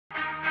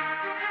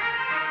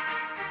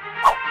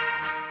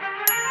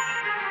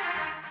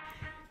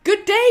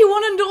Good day,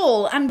 one and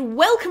all, and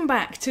welcome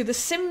back to The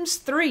Sims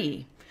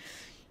 3.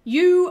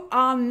 You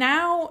are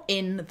now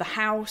in the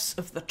house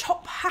of the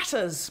Top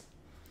Hatters.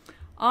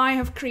 I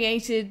have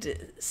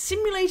created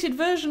simulated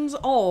versions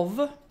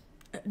of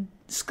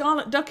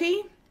Scarlet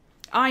Ducky,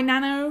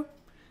 IyeNano,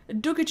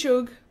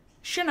 Dugachug,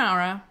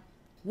 Shannara,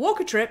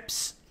 Walker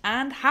Trips,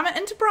 and Hammer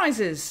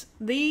Enterprises.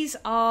 These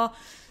are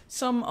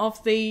some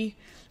of the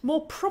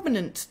more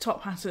prominent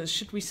Top Hatters,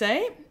 should we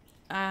say,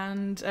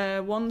 and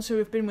ones who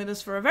have been with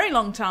us for a very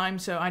long time,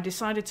 so I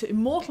decided to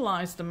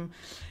immortalise them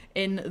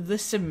in The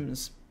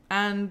Sims.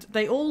 And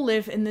they all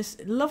live in this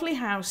lovely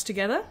house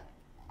together,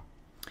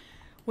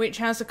 which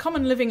has a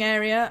common living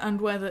area and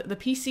where the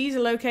PCs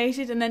are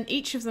located, and then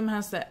each of them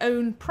has their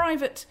own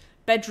private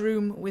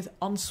bedroom with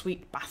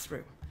ensuite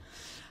bathroom.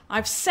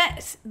 I've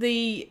set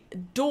the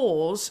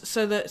doors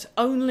so that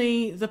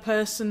only the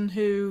person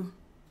who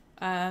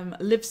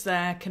lives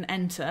there can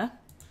enter.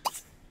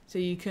 So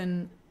you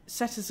can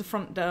set as the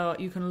front door,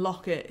 you can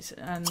lock it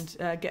and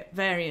get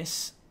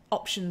various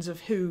options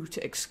of who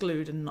to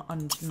exclude and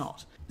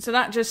not. So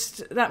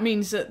that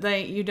means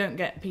that you don't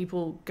get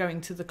people going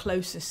to the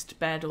closest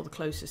bed or the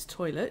closest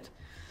toilet.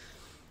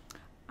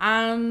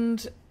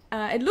 And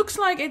it looks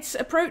like it's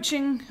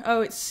approaching.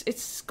 Oh,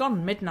 it's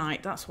gone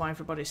midnight. That's why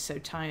everybody's so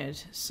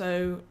tired.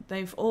 So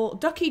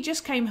Ducky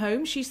just came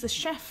home. She's the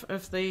chef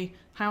of the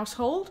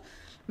household.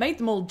 Made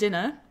them all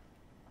dinner.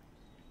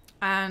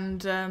 And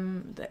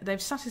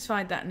they've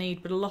satisfied that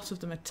need, but a lot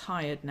of them are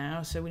tired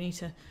now, so we need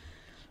to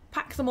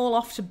pack them all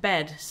off to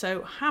bed.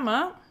 So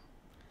Hammer,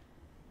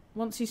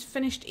 once he's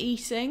finished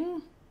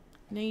eating,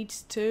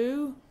 needs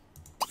to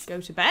go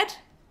to bed.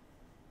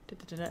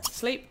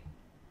 Sleep.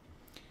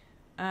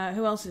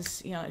 Who else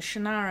is... Yeah,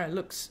 Shannara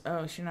looks...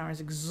 Oh,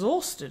 Shannara's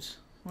exhausted.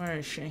 Where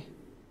is she?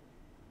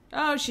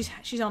 Oh,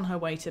 she's on her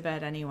way to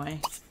bed anyway.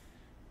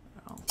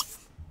 I'll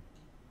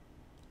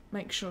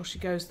make sure she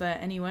goes there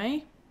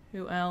anyway.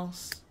 Who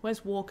else?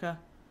 Where's Walker?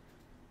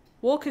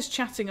 Walker's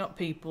chatting up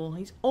people.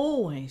 He's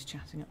always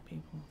chatting up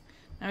people.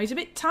 Now, he's a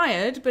bit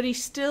tired, but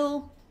he's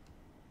still...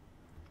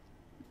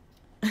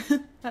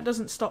 That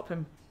doesn't stop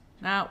him.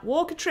 Now,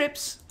 Walker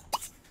Trips.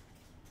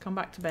 Come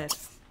back to bed.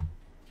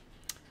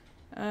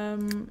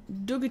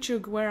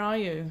 Dugachug, where are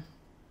you?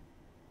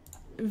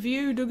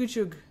 View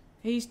Dugachug.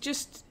 He's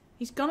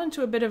gone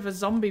into a bit of a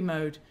zombie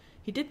mode.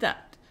 He did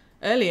that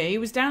earlier. He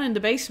was down in the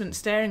basement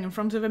staring in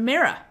front of a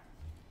mirror.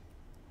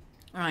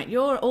 Alright,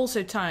 you're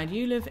also tired.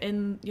 You're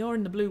in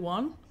the blue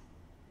one.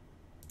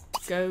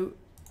 Go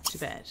to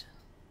bed.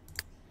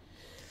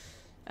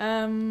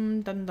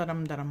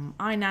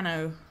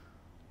 IyeNano.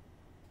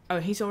 Oh,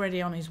 he's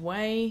already on his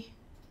way.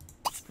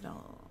 But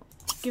I'll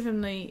give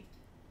him the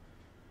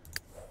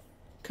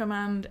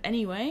command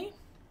anyway.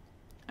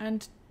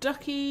 And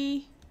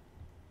Ducky...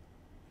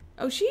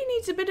 Oh, she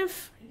needs a bit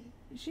of...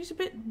 She's a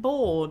bit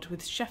bored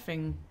with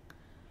chefing.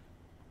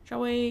 Shall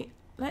we...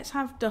 Let's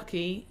have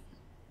Ducky...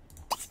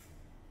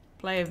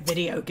 play a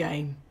video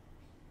game.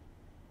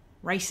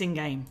 Racing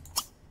game.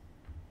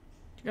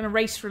 She's going to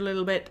race for a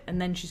little bit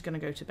and then she's going to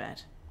go to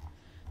bed.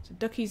 So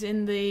Ducky's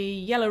in the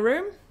yellow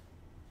room.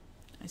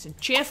 Nice and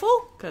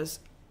cheerful, because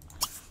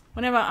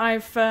whenever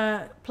I've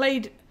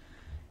played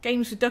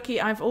games with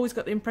Ducky, I've always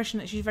got the impression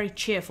that she's a very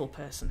cheerful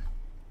person.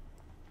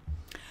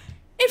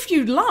 If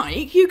you'd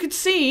like, you could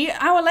see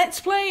our Let's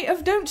Play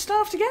of Don't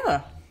Starve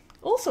Together.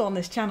 Also on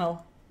this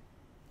channel.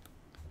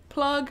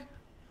 Plug.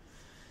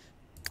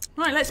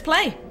 Right, let's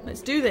play.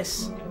 Let's do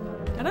this.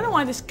 I don't know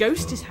why this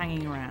ghost is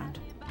hanging around.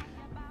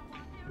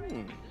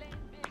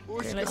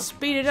 Okay, let's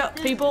speed it up,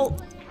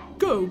 people.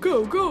 Go,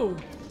 go, go.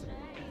 Okay,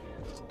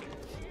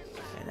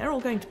 they're all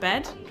going to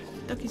bed.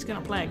 Ducky's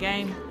going to play a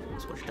game.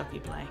 Let's watch Ducky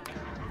play.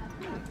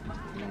 There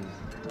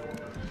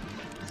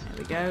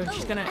we go.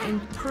 She's going to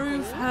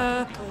improve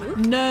her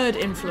nerd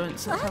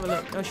influence. Let's have a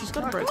look. Oh, she's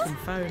got a broken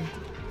phone.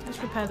 Let's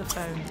repair the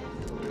phone.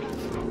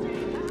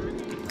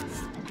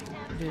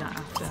 We'll do that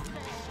after.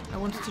 I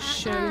wanted to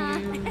show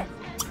you...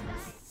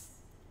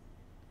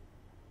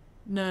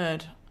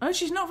 Nerd. Oh,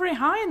 she's not very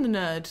high in the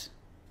nerd.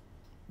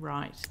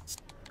 Right.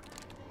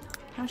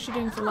 How's she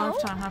doing for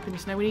lifetime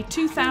happiness? No, we need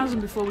 2,000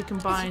 before we can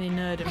buy any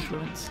nerd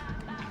influence.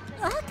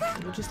 So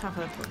we'll just have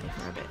her play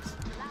for a bit.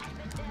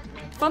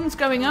 Fun's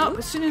going up.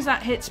 As soon as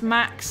that hits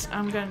max,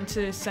 I'm going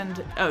to send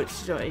it... Oh,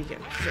 she's already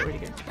going to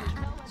bed.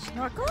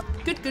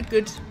 Good, good,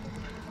 good.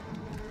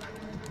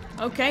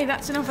 Okay,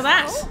 that's enough of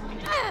that.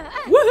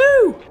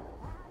 Woohoo!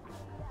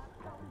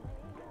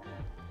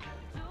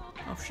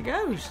 Off she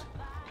goes.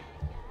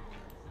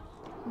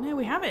 And there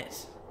we have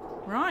it.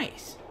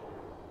 Right.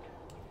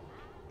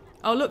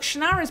 Oh, look,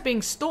 Shannara's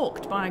being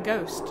stalked by a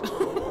ghost.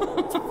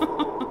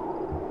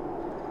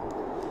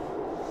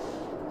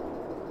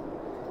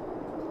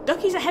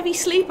 Ducky's a heavy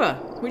sleeper,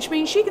 which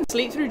means she can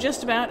sleep through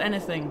just about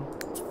anything.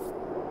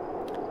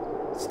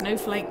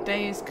 Snowflake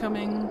Day is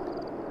coming.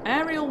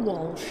 Ariel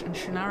Walsh and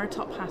Shannara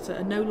Top Hatter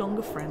are no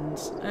longer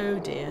friends. Oh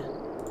dear.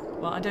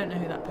 Well, I don't know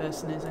who that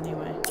person is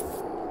anyway.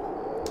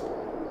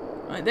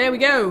 Right, there we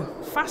go.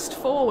 Fast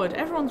forward.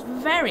 Everyone's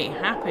very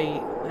happy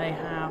they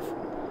have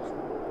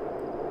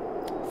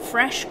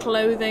fresh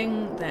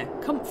clothing, they're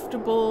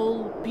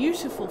comfortable,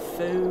 beautiful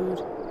food,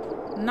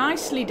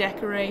 nicely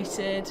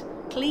decorated,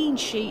 clean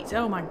sheets.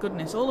 Oh my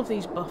goodness, all of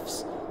these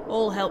buffs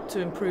all help to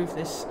improve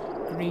this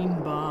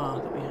green bar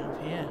that we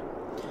have here.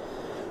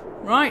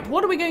 Right,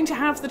 what are we going to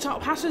have the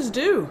Top Hatters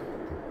do?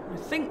 I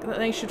think that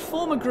they should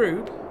form a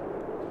group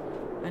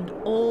and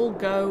all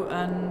go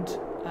and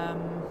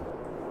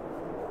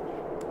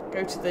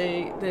go to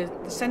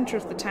the centre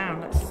of the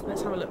town.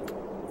 Let's have a look.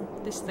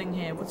 This thing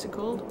here, what's it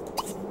called?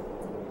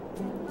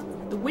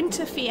 The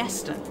Winter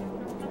Fiesta.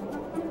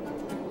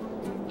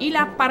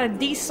 Ila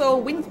Paradiso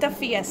Winter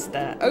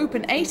Fiesta.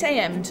 Open 8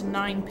 AM to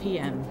 9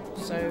 PM.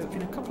 So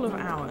in a couple of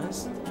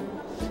hours.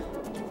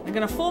 They're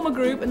going to form a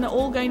group and they're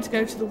all going to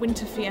go to the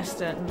Winter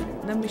Fiesta.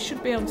 And then we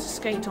should be able to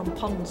skate on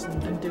ponds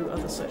and do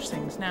other such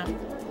things. Now,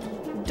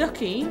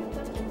 Ducky,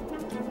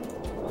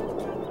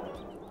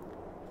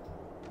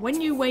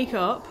 when you wake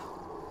up...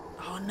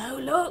 Oh no,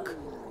 look!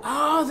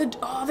 Oh,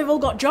 they've all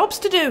got jobs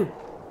to do!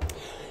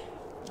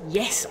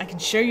 Yes, I can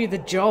show you the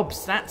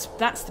jobs. That's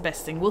the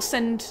best thing. We'll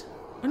send...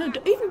 Oh no,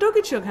 even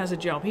Dugachug has a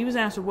job. He was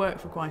out of work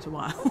for quite a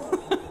while.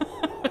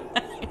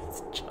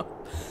 It's a job.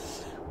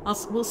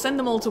 We'll send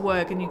them all to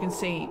work and you can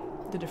see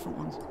the different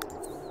ones.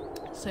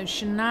 So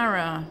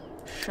Shannara.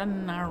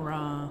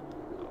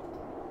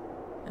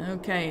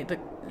 Okay,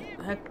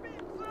 her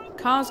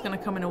car's going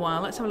to come in a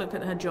while. Let's have a look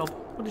at her job.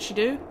 What does she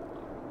do?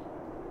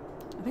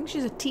 I think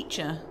she's a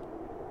teacher.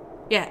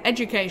 Yeah,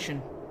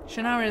 education.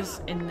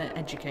 Shannara's in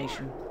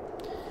education.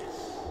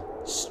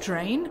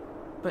 Strain,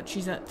 but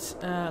she's at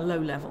low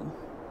level.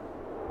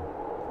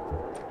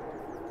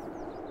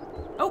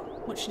 Oh,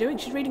 what's she doing?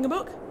 She's reading a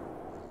book.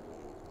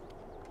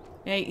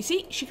 Yeah, you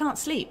see, she can't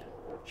sleep.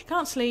 She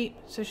can't sleep,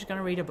 so she's going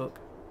to read a book.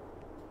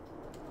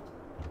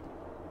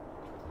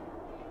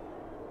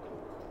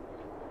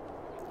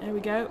 There we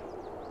go.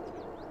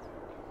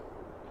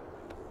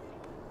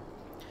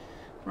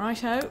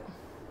 Righto.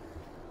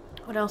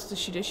 What else does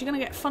she do? She's going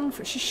to get fun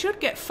from... She should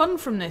get fun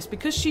from this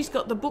because she's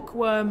got the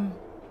bookworm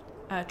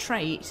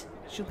trait.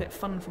 She'll get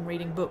fun from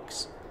reading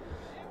books.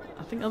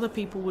 I think other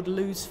people would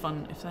lose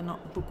fun if they're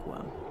not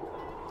bookworm.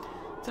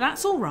 So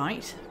that's all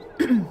right.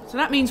 So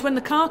that means when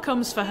the car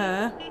comes for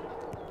her,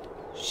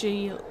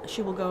 she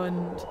will go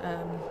and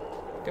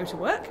go to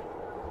work.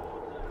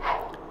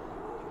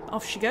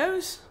 Off she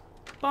goes.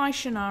 Bye,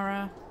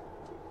 Shannara.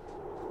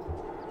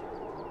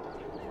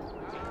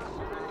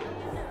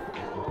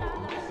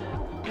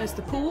 There's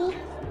the pool.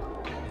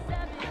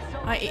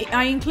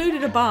 I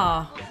included a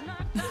bar.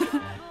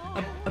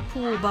 a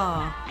pool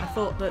bar. I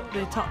thought that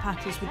the Top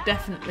Hatters would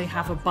definitely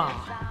have a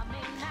bar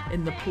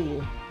in the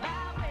pool.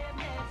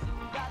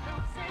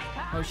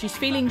 Oh, she's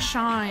feeling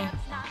shy.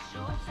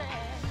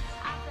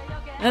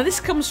 Now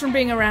this comes from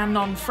being around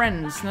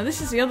non-friends. Now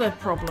this is the other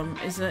problem,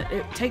 is that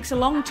it takes a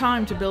long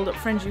time to build up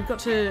friends. You've got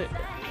to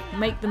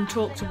make them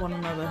talk to one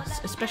another,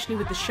 especially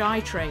with the shy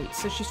trait.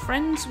 So she's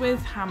friends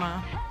with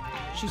Hammer.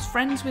 She's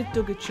friends with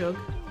Dugachug.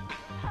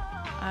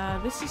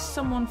 This is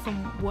someone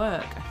from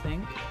work, I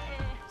think.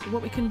 So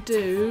what we can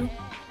do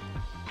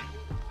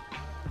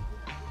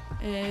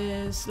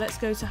is let's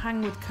go to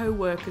hang with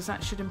co-workers.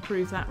 That should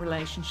improve that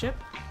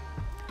relationship.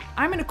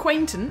 I'm an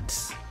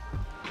acquaintance.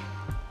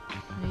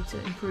 I need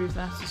to improve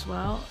that as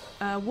well.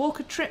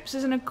 Walker Trips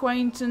is an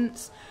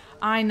acquaintance.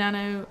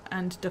 IyeNano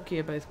and Ducky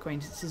are both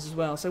acquaintances as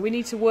well. So we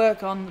need to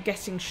work on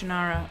getting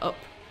Shannara up.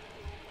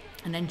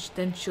 And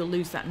then she'll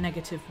lose that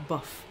negative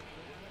buff.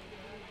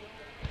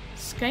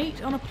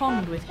 Skate on a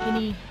pond with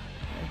Hinny.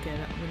 Okay,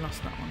 we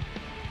lost that one.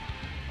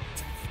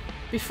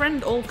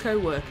 Befriend all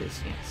co-workers,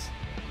 yes.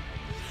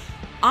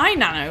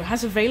 IyeNano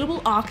has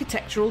available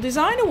architectural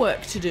designer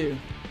work to do.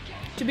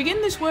 To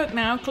begin this work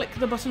now, click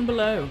the button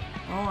below.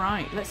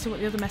 Alright, let's see what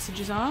the other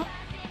messages are.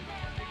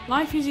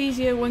 Life is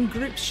easier when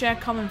groups share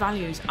common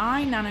values.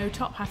 IyeNano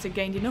Top Hatter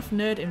gained enough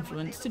nerd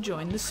influence to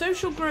join the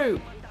social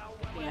group.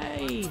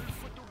 Yay!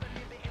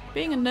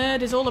 Being a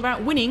nerd is all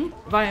about winning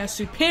via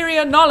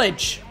superior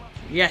knowledge.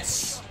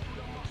 Yes!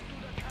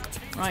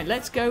 Right,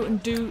 let's go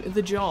and do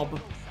the job.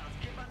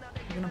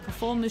 We're going to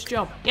perform this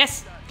job.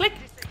 Yes! Click!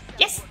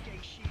 Yes!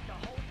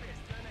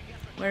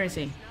 Where is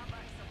he?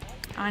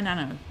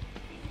 IyeNano.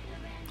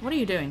 What are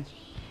you doing?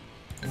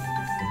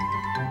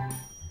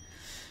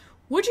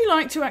 Would you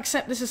like to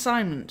accept this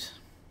assignment?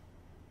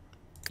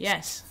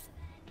 Yes.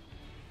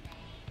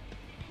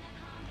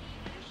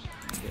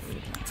 Get rid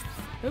of that.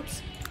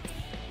 Oops.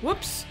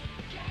 Whoops.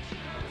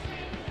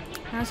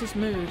 How's his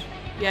mood?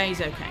 Yeah,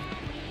 he's okay.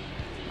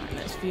 Right,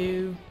 let's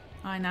view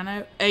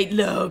IyeNano. Hey,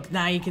 look!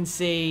 Now you can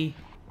see.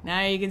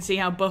 Now you can see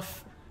how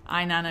buff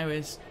IyeNano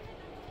is.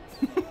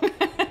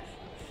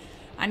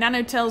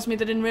 IyeNano tells me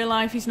that in real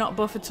life he's not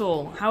buff at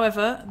all.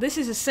 However, this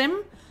is a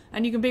sim,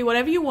 and you can be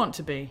whatever you want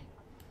to be.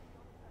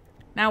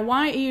 Now,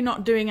 why are you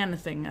not doing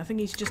anything? I think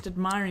he's just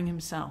admiring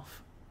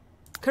himself.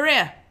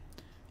 Career!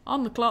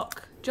 On the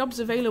clock. Jobs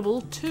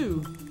available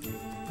too.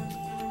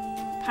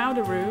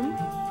 Powder room.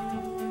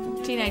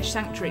 Teenage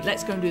sanctuary.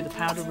 Let's go and do the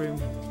powder room.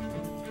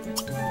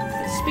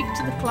 Let's speak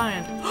to the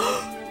client.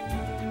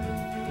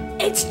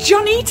 It's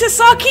Johnita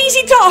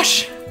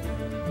Sarkeesietosh!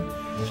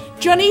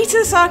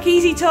 Johnita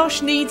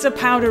Sarkeesietosh needs a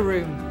powder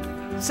room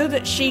so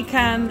that she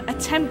can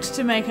attempt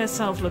to make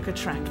herself look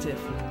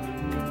attractive.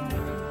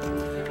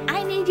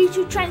 I need you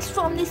to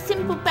transform this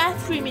simple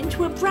bathroom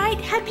into a bright,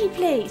 happy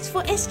place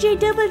for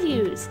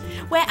SJWs,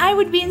 where I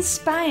would be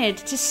inspired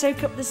to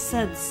soak up the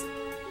suds.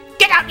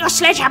 Get out your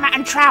sledgehammer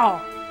and trowel.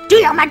 Do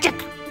your magic.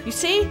 You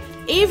see,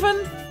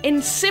 even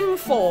in sim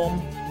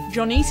form,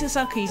 Johnita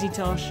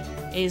Sarkeesietosh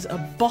is a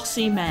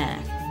bossy mare.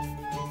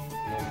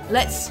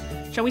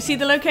 Shall we see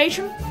the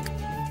location?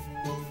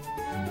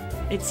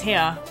 It's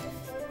here.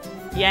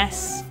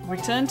 Yes,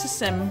 return to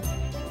sim.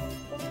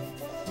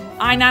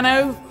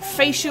 IyeNano,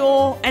 face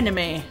your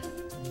enemy.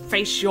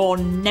 Face your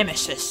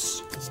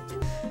nemesis.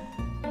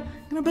 I'm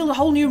gonna build a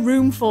whole new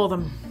room for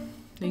them.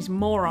 These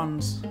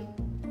morons.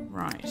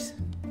 Right.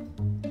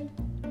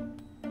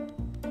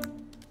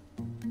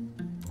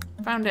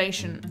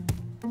 Foundation.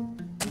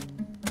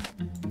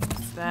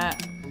 There.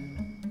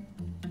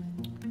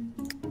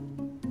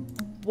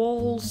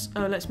 Walls.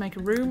 Oh, let's make a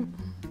room.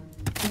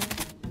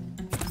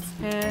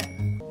 Here.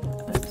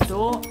 There's the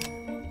door.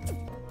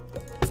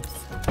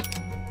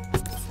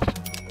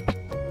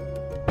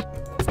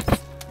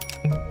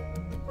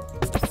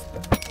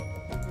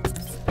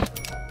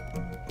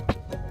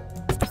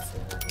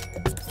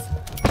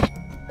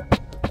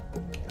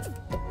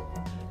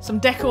 Some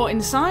decor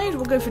inside.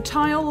 We'll go for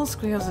tiles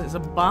because it's a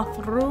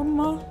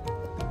bathroom.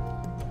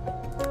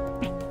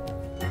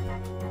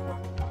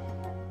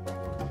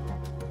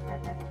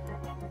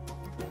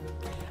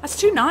 That's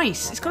too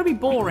nice. It's got to be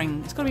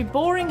boring. It's got to be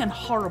boring and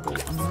horrible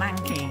and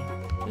manky.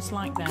 Just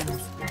like them.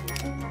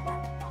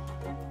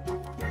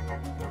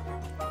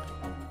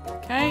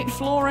 Okay,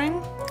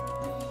 flooring.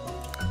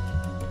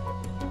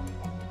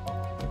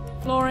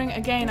 Flooring.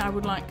 Again, I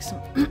would like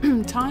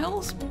some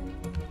tiles.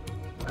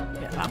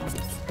 Yeah, that one.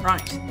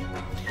 Right.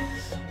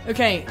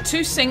 Okay,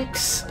 2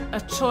 sinks, a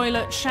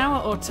toilet,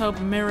 shower or tub,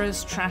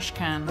 mirrors, trash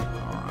can.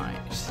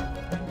 Alright.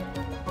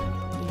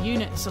 The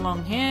units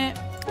along here.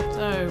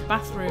 So,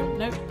 bathroom.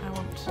 Nope, I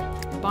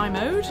want buy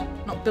mode,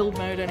 not build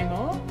mode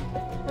anymore.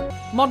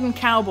 Modern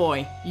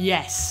cowboy.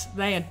 Yes,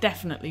 they are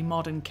definitely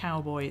modern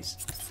cowboys.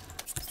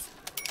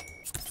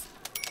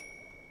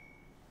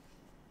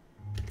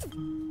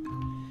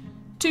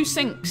 Two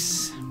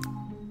sinks.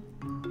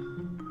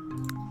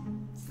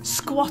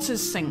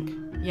 Squatter's sink.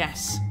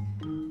 Yes.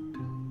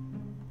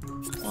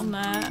 One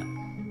there.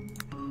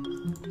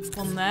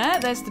 One there.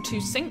 There's the 2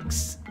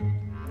 sinks.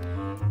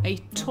 A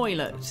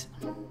toilet.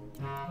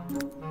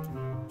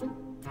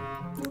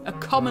 A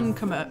common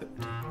commode.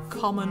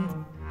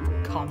 Common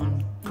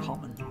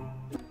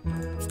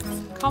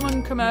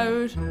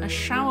commode. A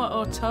shower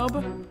or tub.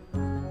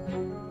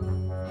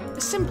 A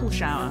simple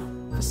shower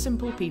for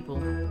simple people.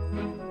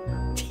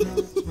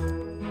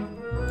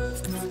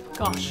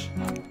 Gosh.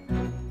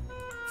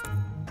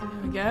 There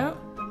we go.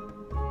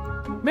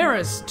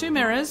 Mirrors. 2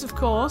 mirrors, of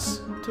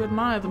course, to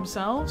admire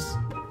themselves.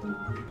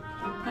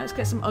 Let's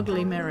get some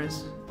ugly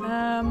mirrors.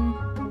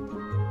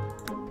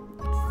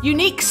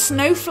 Unique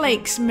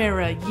snowflakes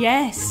mirror.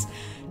 Yes.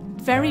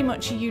 Very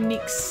much a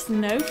unique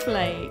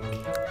snowflake.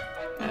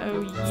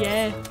 Oh,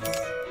 yes.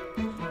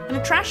 And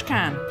a trash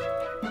can.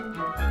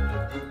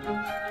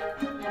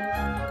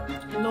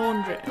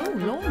 Laundry. Oh,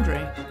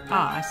 laundry.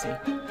 Ah, I see.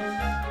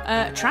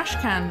 Trash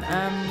can.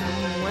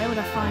 Where would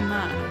I find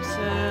that?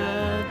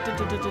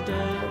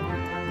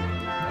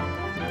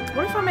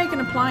 What if I make an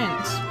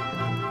appliance?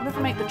 What if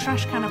I make the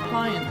trash can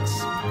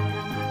appliance?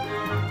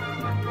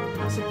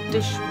 That's a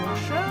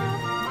dishwasher.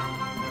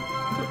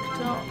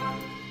 Cooktop.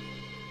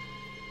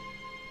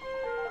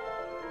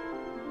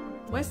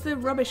 Where's the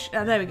rubbish?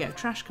 Oh, there we go.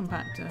 Trash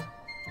compactor.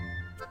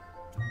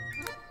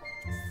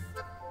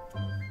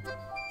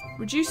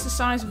 Reduce the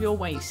size of your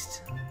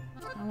waste.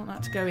 I want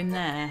that to go in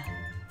there.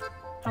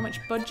 How much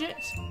budget?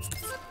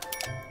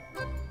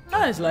 Oh,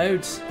 there's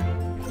loads.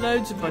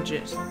 Loads of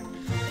budget.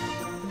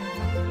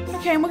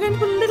 Okay, and we're going to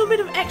put a little bit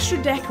of extra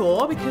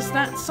decor because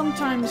that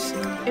sometimes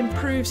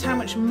improves how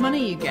much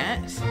money you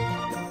get.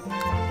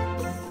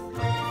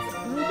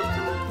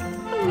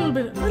 A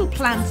little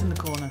plant in the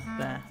corner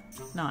there.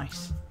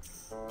 Nice.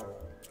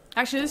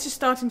 Actually, this is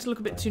starting to look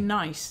a bit too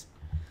nice.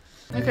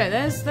 Okay,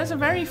 there's a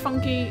very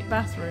funky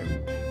bathroom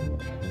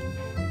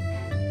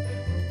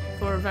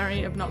for a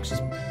very obnoxious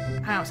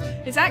house.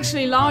 It's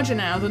actually larger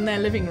now than their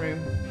living room.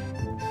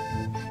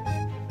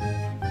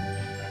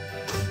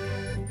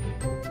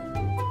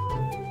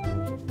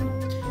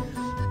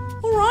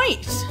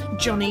 Alright,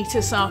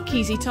 Johnita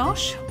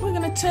Sarkeesietosh, we're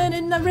going to turn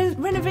in the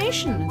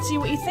renovation and see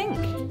what you think.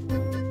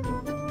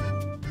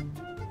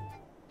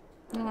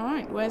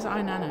 Alright, where's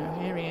IyeNano?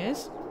 Here he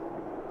is.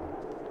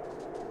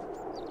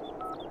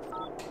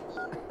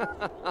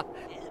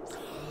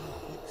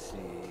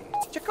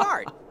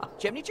 Jacquard!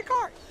 Chimney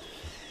Jacquard!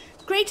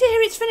 Great to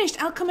hear it's finished.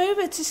 I'll come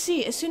over to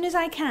see it as soon as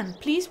I can.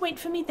 Please wait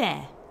for me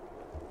there.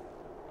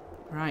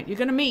 Right, you're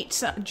going to meet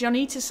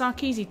Johnita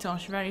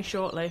Sarkeesietosh very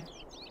shortly.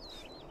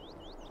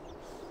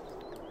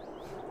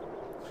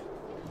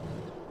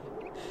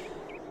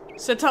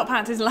 So Top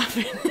Hat is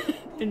laughing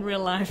in real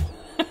life.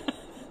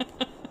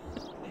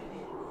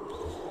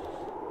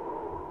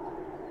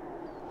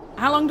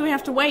 How long do we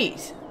have to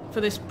wait for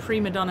this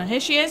prima donna? Here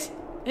she is.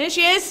 Here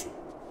she is.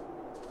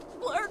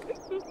 Clark!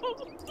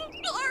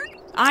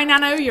 Clark!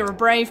 IyeNano, you're a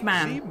brave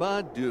man.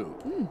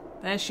 do.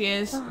 There she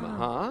is.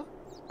 Huh?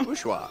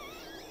 Bourgeois.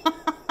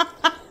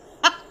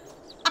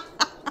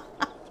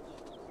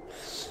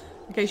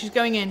 Okay, she's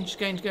going in. She's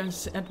going to go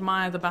and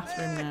admire the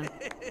bathroom now.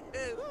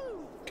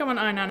 Come on,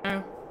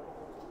 IyeNano.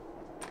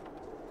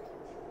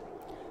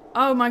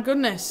 Oh my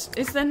goodness.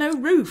 Is there no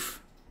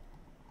roof?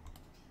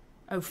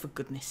 Oh, for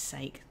goodness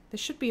sake. There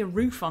should be a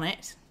roof on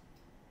it.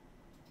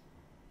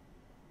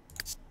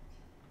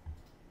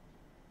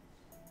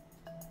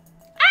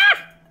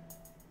 Ah!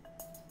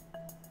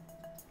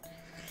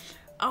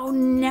 Oh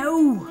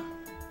no!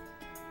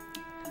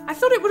 I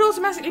thought it would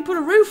automatically put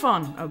a roof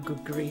on. Oh,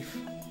 good grief.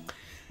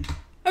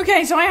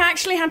 Okay, so I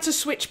actually had to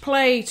switch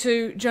play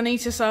to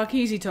Jonita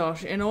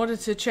Sarkisitosh in order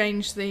to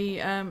change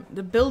the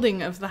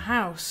building of the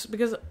house,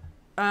 because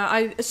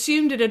I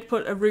assumed it had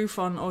put a roof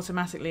on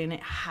automatically and it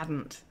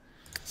hadn't.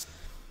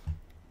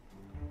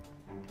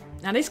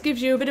 Now this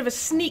gives you a bit of a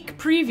sneak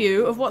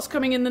preview of what's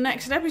coming in the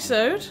next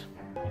episode.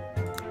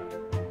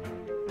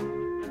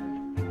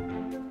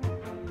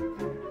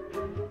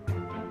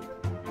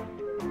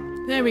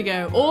 There we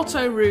go.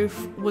 Auto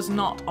roof was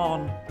not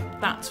on.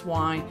 That's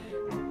why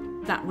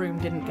that room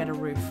didn't get a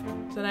roof.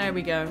 So there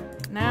we go.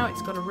 Now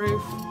it's got a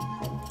roof.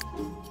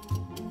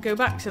 Go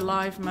back to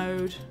live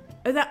mode.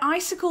 Oh, they're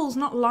icicles,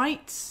 not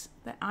lights.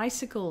 They're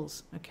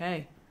icicles.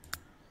 Okay.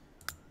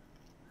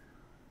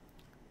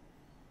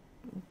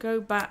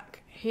 Go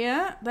back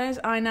here. There's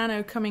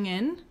IyeNano coming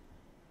in.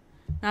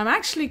 Now I'm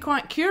actually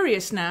quite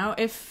curious now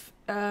if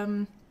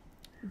the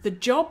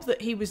job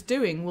that he was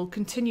doing will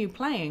continue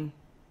playing.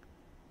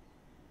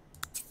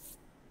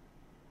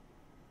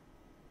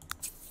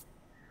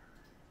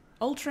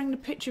 Altering the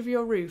pitch of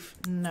your roof.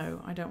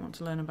 No, I don't want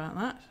to learn about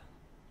that.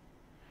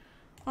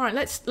 All right,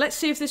 let's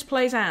see if this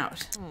plays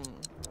out.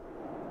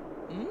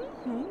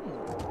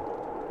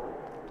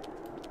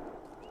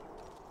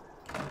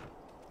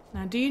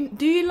 Now, do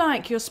you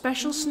like your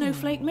special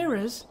snowflake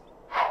mirrors?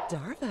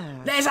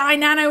 Darva. There's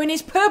IyeNano in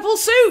his purple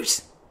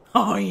suit.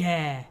 Oh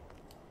yeah.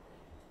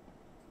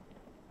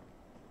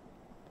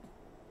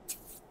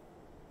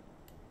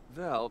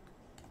 Velk.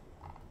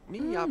 Me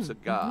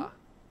yapsaga.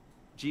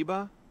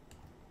 Jiba.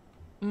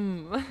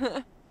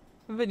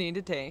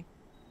 Venite.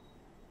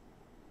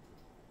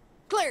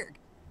 Clark!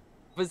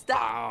 Was that?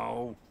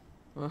 Ow.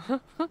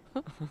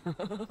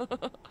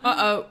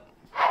 Uh-oh.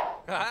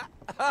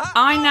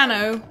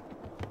 IyeNano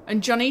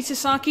and Jonita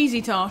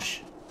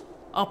Sarkisitosh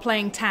are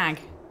playing tag.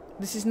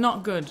 This is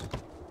not good.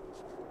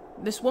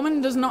 This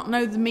woman does not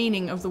know the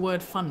meaning of the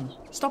word fun.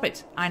 Stop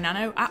it,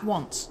 IyeNano, at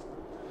once.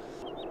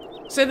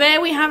 So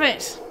there we have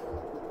it.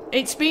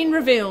 It's been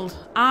revealed.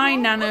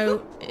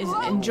 IyeNano is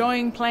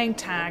enjoying playing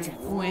tag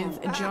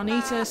with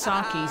Jonita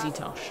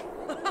Sarkisitosh.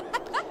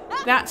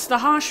 That's the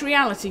harsh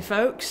reality,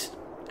 folks,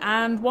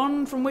 and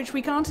one from which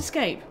we can't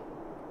escape.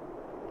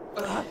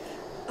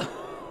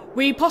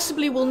 We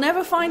possibly will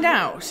never find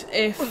out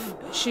if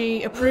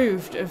she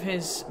approved of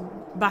his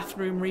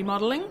bathroom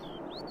remodelling.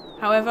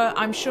 However,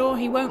 I'm sure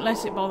he won't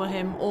let it bother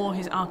him or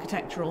his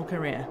architectural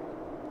career.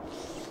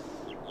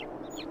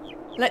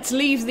 Let's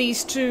leave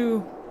these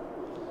two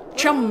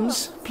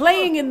chums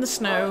playing in the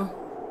snow,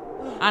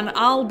 and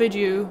I'll bid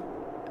you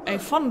a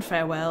fond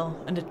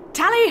farewell and a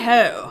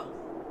tally-ho!